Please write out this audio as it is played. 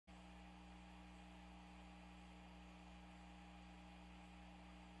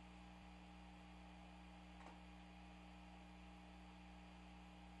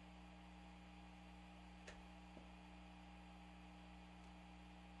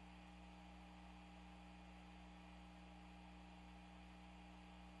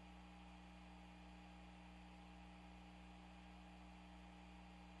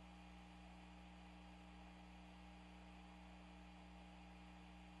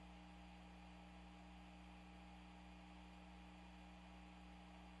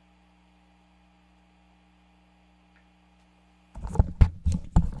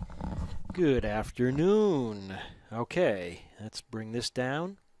Good afternoon. Okay, let's bring this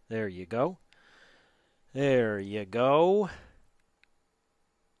down. There you go. There you go.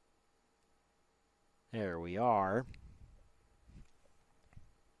 There we are.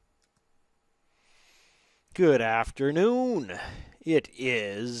 Good afternoon. It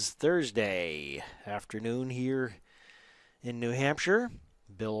is Thursday afternoon here in New Hampshire.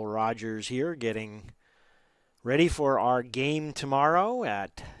 Bill Rogers here getting ready for our game tomorrow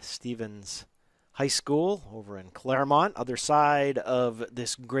at Stevens High School over in Claremont, other side of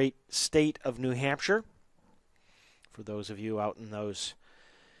this great state of New Hampshire. For those of you out in those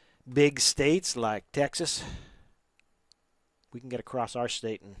big states like Texas, we can get across our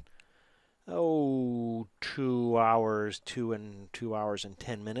state in 2 hours, 2 hours and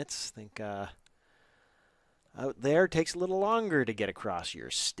 10 minutes. I think out there it takes a little longer to get across your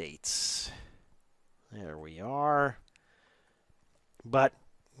states. There we are. But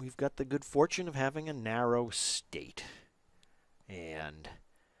we've got the good fortune of having a narrow state. And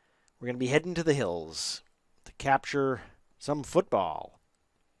we're going to be heading to the hills to capture some football.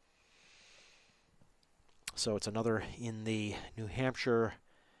 So it's another in the New Hampshire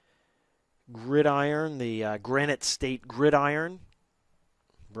gridiron, the Granite State Gridiron,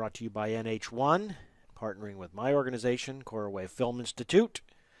 brought to you by NH1, partnering with my organization, Coruway Film Institute.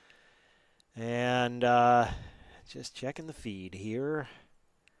 And just checking the feed here.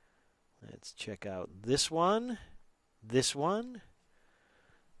 Let's check out this one. This one.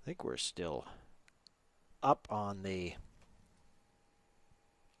 I think we're still up on the...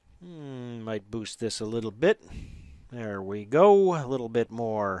 might boost this a little bit. There we go. A little bit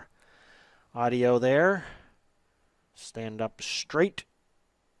more audio there. Stand up straight.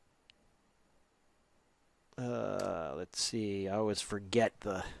 Let's see. I always forget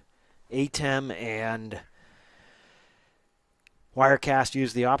the ATEM and Wirecast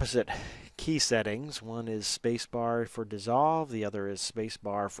use the opposite key settings. One is spacebar for dissolve, the other is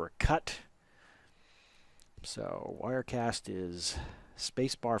spacebar for cut. So Wirecast is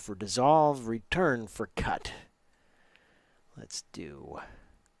spacebar for dissolve, return for cut. Let's do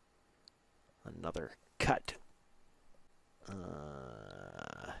another cut.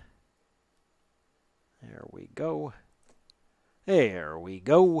 There we go. There we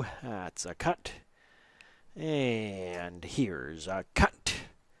go. That's a cut. And here's a cut.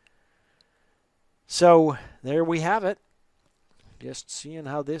 So there we have it. Just seeing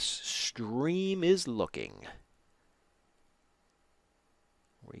how this stream is looking.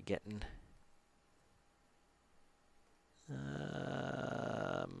 We getting...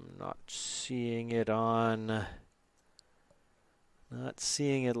 not seeing it on... Not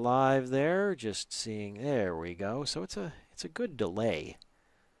seeing it live there. Just seeing... There we go. So it's a good delay.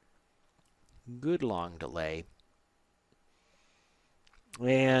 Good long delay.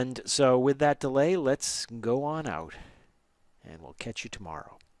 And so with that delay, let's go on out. And we'll catch you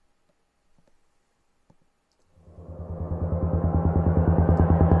tomorrow.